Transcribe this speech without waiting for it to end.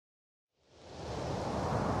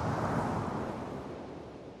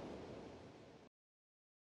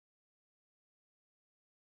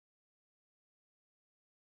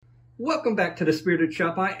Welcome back to the Spirited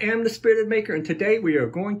Shop. I am the Spirited Maker, and today we are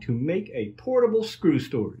going to make a portable screw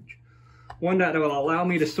storage. One that will allow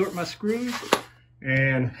me to sort my screws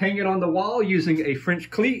and hang it on the wall using a French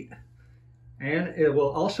cleat. And it will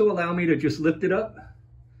also allow me to just lift it up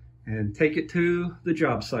and take it to the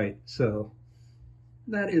job site. So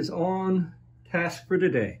that is on task for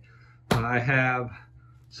today. I have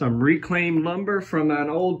some reclaimed lumber from an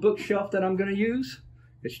old bookshelf that I'm going to use.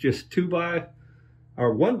 It's just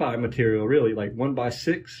 1x material, really, like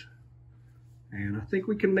 1x6. And I think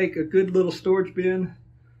we can make a good little storage bin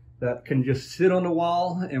that can just sit on the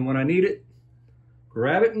wall, and when I need it,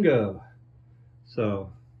 grab it and go.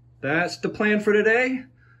 So that's the plan for today.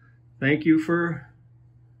 Thank you for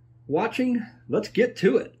watching. Let's get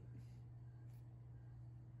to it.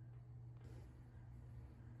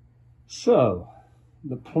 So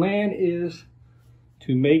the plan is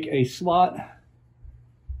to make a slot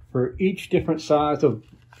for each different size of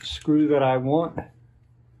screw that I want.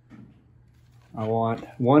 I want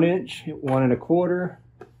 1 inch, 1 1/4,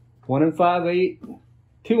 1 5/8,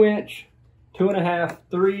 2 inch, 2 1/2,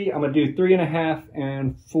 3. I'm gonna do 3 1/2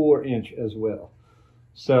 and 4 inch as well.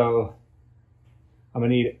 So I'm gonna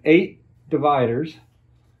need 8 dividers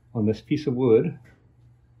on this piece of wood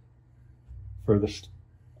for the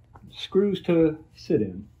screws to sit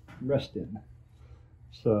in, rest in.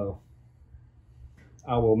 So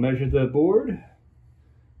I will measure the board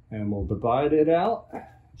and we'll divide it out,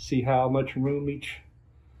 see how much room each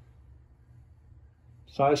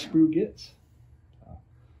size screw gets. So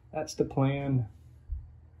that's the plan.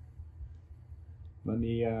 Let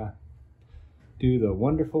me do the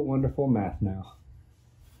wonderful, wonderful math now.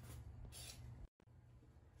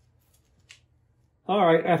 All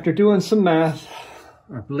right, after doing some math,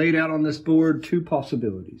 I've laid out on this board 2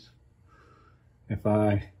 possibilities. If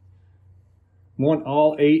I want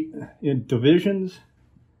all 8 in divisions,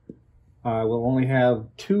 I will only have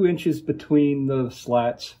 2 inches between the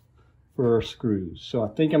slats for screws. So I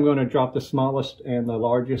think I'm going to drop the smallest and the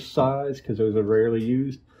largest size because those are rarely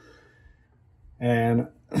used. And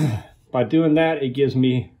by doing that, it gives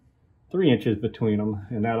me 3 inches between them,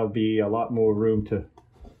 and that'll be a lot more room to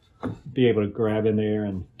be able to grab in there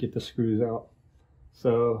and get the screws out.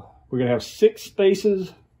 So we're going to have 6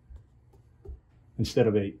 spaces instead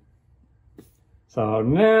of 8. So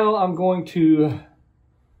now I'm going to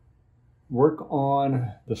work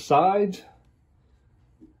on the sides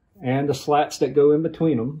and the slats that go in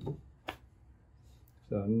between them.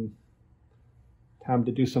 So time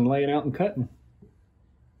to do some laying out and cutting.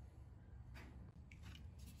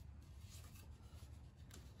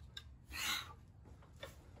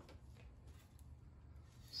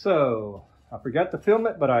 So I forgot to film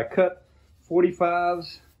it, but I cut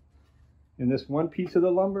 45s in this one piece of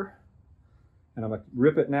the lumber. And I'm going to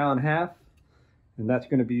rip it now in half, and that's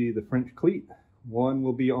going to be the French cleat. One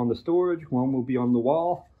will be on the storage, one will be on the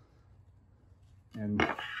wall, and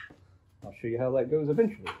I'll show you how that goes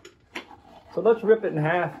eventually. So let's rip it in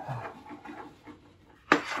half.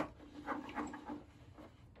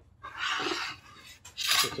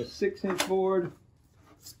 It's a 6-inch board,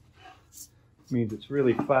 means it's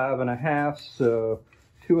really 5 1/2, so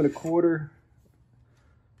 2 1/4.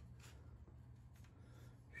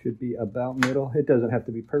 Should be about middle. It doesn't have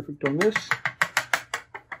to be perfect on this.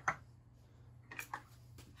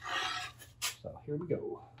 So here we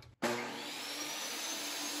go.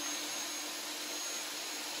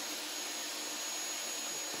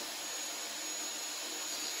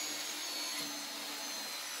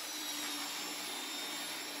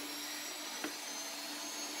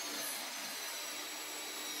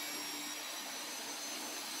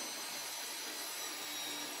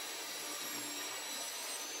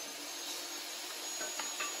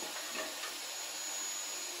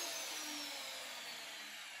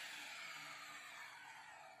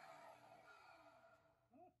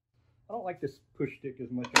 I don't like this push stick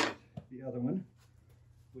as much as the other one,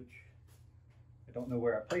 which I don't know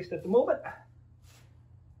where I placed at the moment.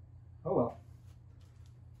 Oh well.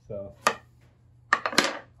 So,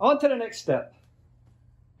 on to the next step.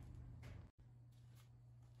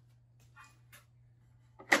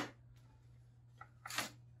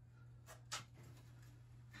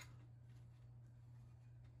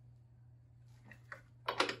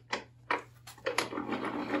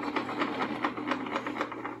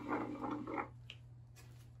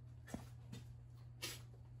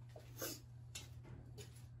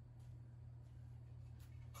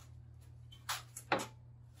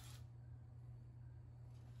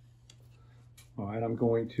 All right, I'm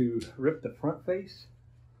going to rip the front face.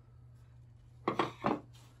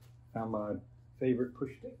 Found my favorite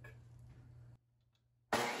push stick.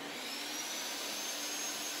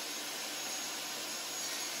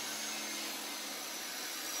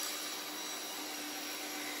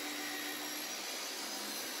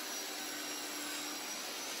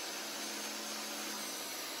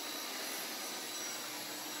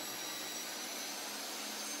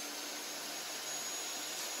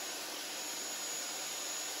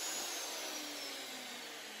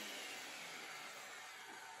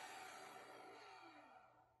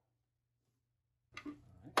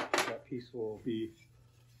 piece will be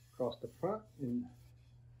across the front, and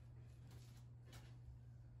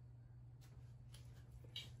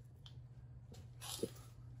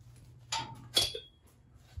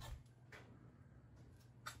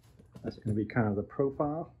that's going to be kind of the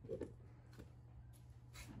profile.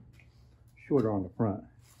 Shorter on the front,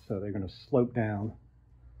 so they're going to slope down.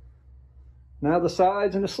 Now the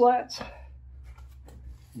sides and the slats.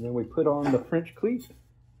 And then we put on the French cleat.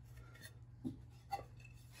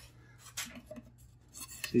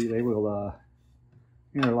 See, they will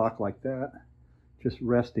interlock like that, just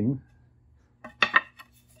resting.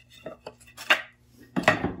 So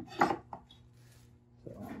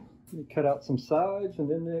let me cut out some sides and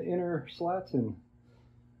then the inner slats, and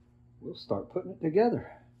we'll start putting it together.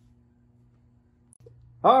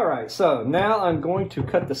 All right, so now I'm going to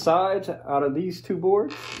cut the sides out of these two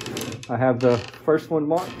boards. I have the first one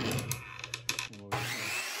marked.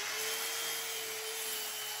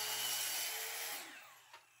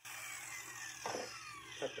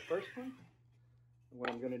 Cut the first one. And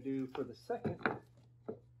what I'm going to do for the second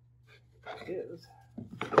is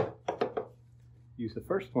use the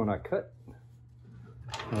first one I cut.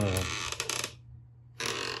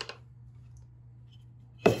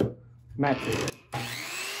 Match it.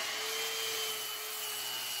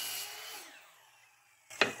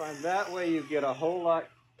 And that way you get a whole lot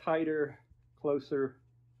tighter, closer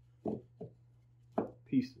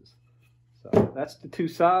pieces. So that's the two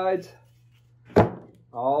sides.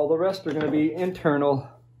 All the rest are going to be internal.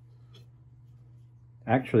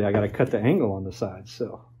 Actually, I got to cut the angle on the sides,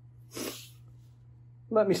 so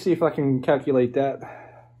let me see if I can calculate that.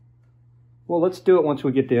 Well, let's do it once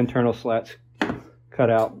we get the internal slats cut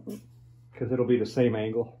out, because it'll be the same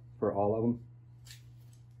angle for all of them.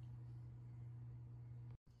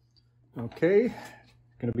 Okay,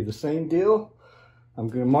 it's going to be the same deal. I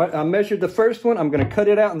measured the first one. I'm going to cut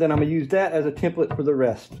it out, and then I'm going to use that as a template for the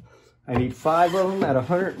rest. I need 5 of them at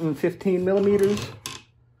 115 millimeters.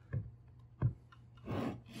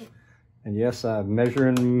 And yes, I'm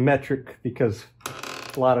measuring metric because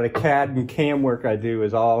a lot of the CAD and CAM work I do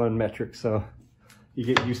is all in metric, so you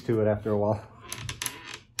get used to it after a while.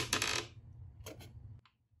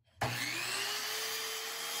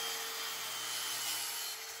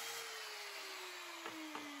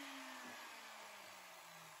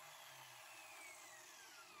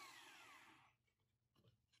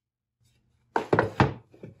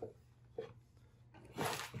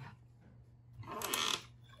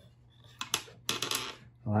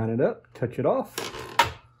 Line it up, touch it off.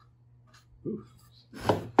 Ooh.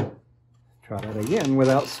 Try that again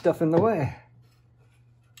without stuff in the way.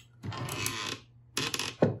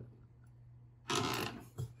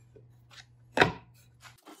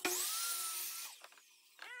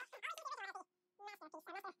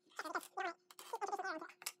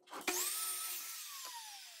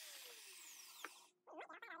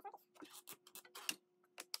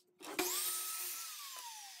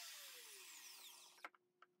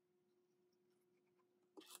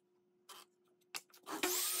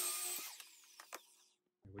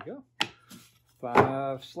 There we go.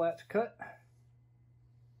 5 slats cut.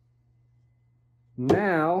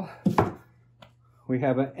 Now we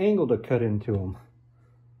have an angle to cut into them.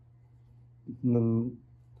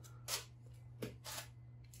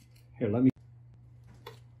 Here, let me.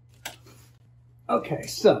 Okay,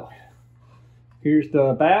 so here's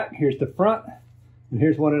the back, here's the front, and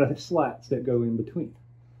here's one of the slats that go in between.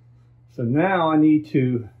 So now I need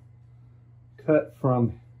to cut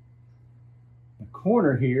from the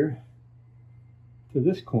corner here to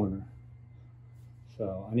this corner.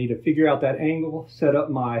 So I need to figure out that angle, set up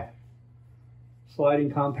my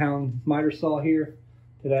sliding compound miter saw here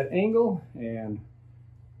to that angle, and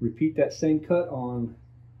repeat that same cut on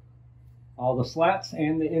all the slats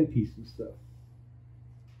and the end pieces. So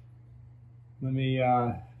let me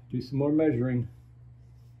do some more measuring,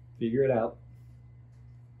 figure it out.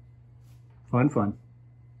 Fun.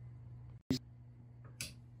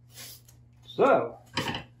 So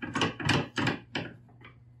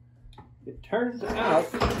it turns out,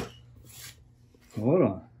 hold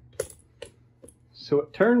on. So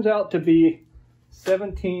it turns out to be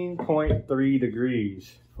 17.3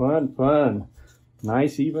 degrees. Fun.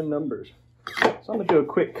 Nice even numbers. So I'm gonna do a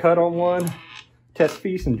quick cut on one test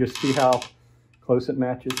piece and just see how close it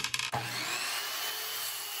matches.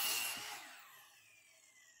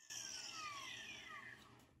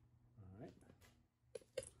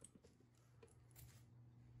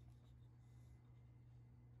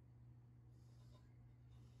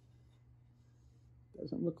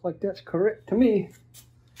 Doesn't look like that's correct to me.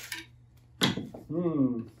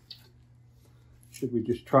 Should we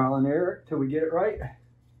just trial and error it till we get it right?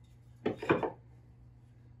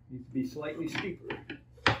 Needs to be slightly steeper.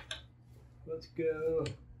 Let's go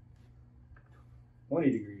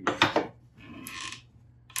 20 degrees.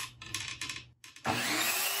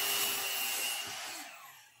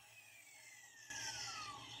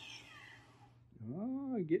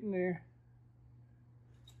 Oh, getting there.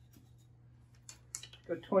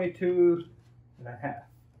 Go 22 and a half.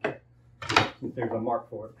 There's a mark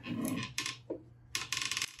for it.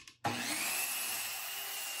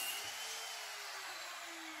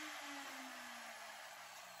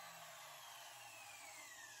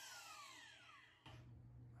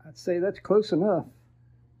 I'd say that's close enough.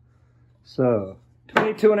 So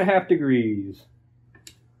 22 and a half degrees.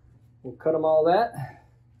 We'll cut them all that.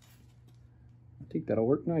 I think that'll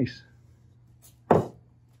work nice.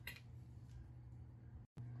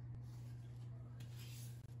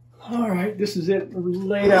 All right, this is it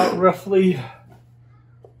laid out roughly,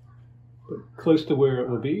 but close to where it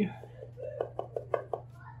will be.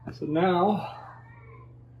 So now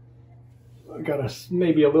I got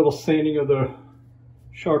maybe a little sanding of the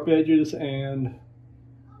sharp edges and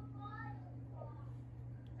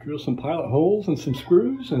drill some pilot holes and some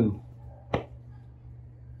screws, and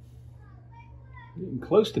getting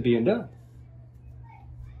close to being done.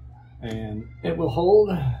 And it will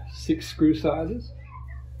hold 6 screw sizes.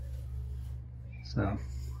 So,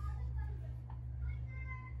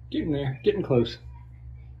 getting there, getting close.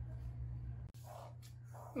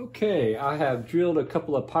 Okay, I have drilled a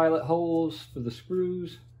couple of pilot holes for the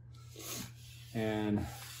screws and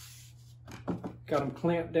got them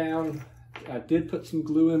clamped down. I did put some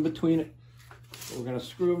glue in between it. But we're going to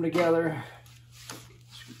screw them together.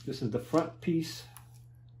 This is the front piece.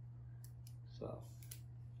 So.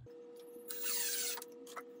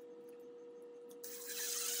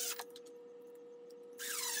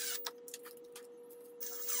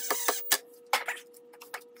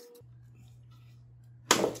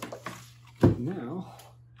 Now,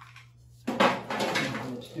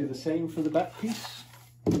 let's do the same for the back piece,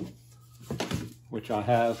 which I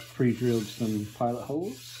have pre-drilled some pilot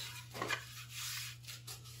holes.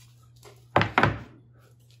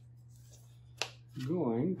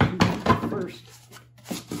 Going to first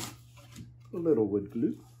a little wood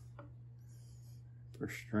glue for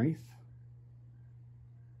strength.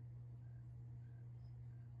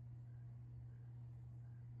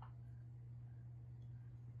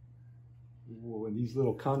 Whoa, and these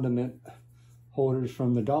little condiment holders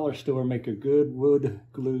from the dollar store make a good wood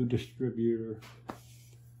glue distributor.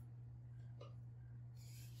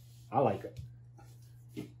 I like it.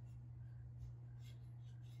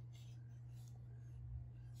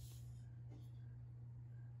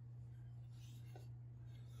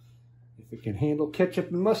 If it can handle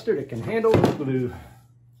ketchup and mustard, it can handle wood glue.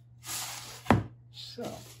 So.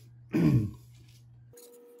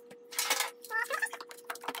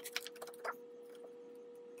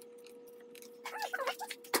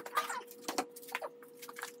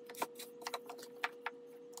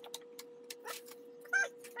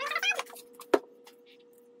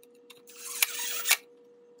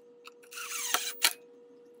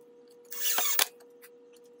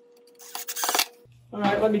 All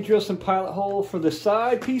right, let me drill some pilot hole for the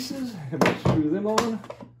side pieces and we'll screw them on.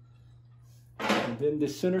 And then the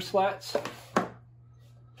center slats.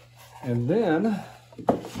 And then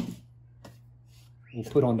we'll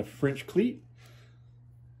put on the French cleat,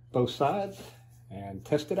 both sides, and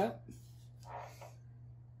test it out.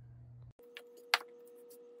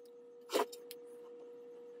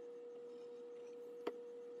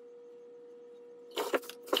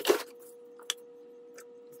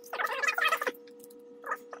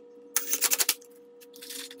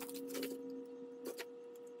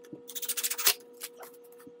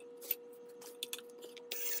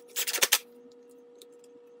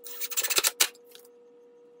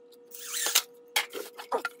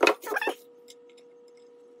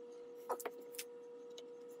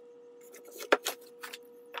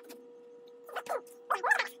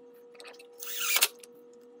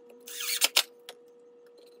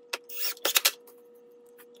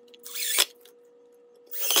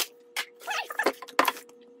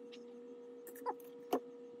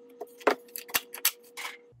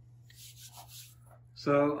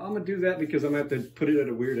 So I'm gonna do that because I'm gonna have to put it at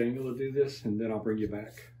a weird angle to do this, and then I'll bring you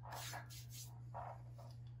back.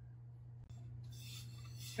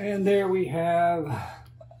 And there we have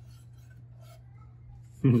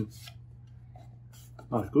a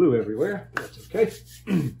lot of glue everywhere. That's okay.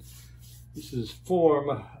 This is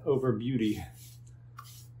form over beauty,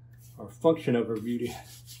 or function over beauty.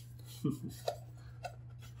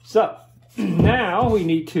 So now we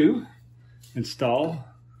need to install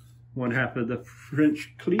one half of the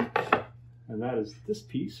French cleat, and that is this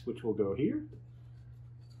piece, which will go here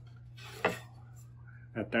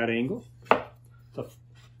at that angle. It's a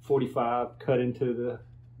 45 cut into the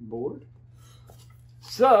board.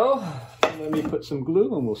 So let me put some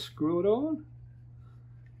glue and we'll screw it on,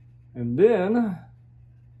 and then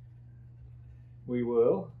we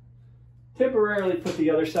will temporarily put the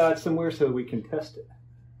other side somewhere so we can test it.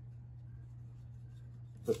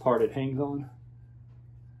 The part it hangs on.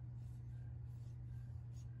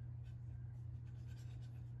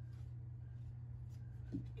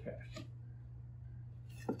 Okay.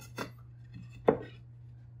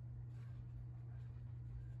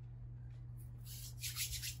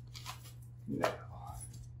 Now,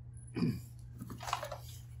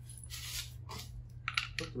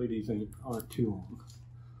 hopefully these aren't too long.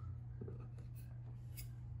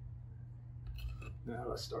 Now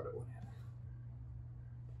let's start it one in.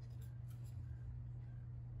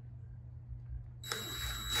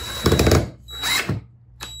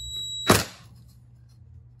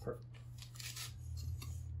 Perfect.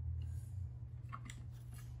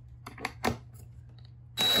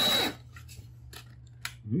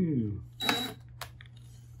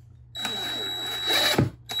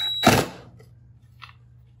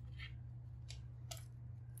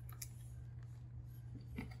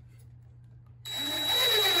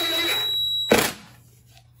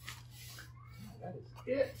 That is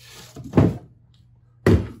it.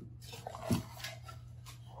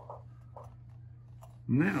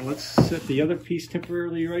 Now let's set the other piece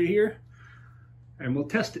temporarily right here and we'll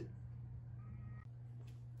test it.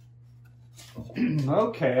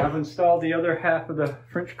 Okay, I've installed the other half of the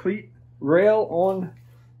French cleat rail on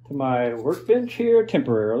to my workbench here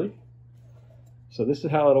temporarily. So this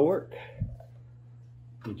is how it'll work.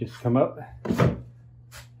 You just come up and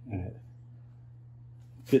it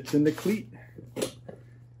fits in the cleat.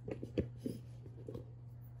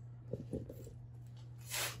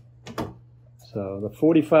 So the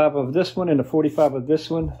 45 of this one and the 45 of this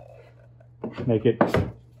one make it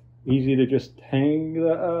easy to just hang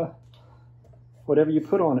the whatever you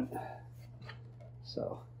put on it.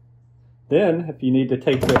 So then if you need to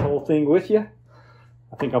take the whole thing with you,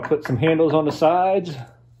 I think I'll put some handles on the sides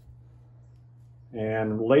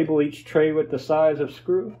and label each tray with the size of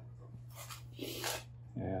screw.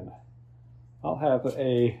 And I'll have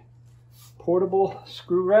a portable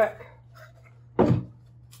screw rack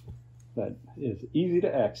that is easy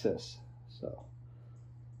to access. So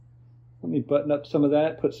let me button up some of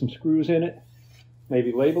that, put some screws in it,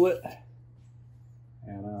 maybe label it,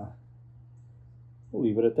 and we'll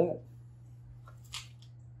leave it at that.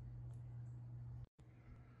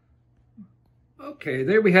 Okay,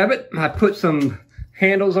 there we have it. I put some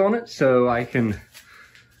handles on it so I can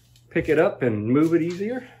pick it up and move it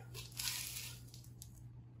easier.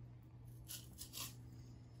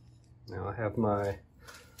 Now I have my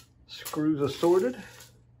screws assorted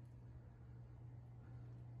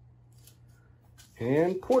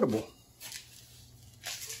and portable.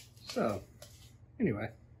 So anyway,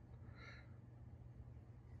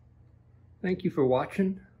 thank you for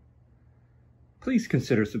watching. Please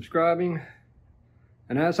consider subscribing.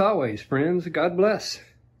 And as always, friends, God bless.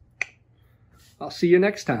 I'll see you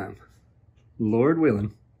next time, Lord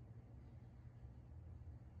willing.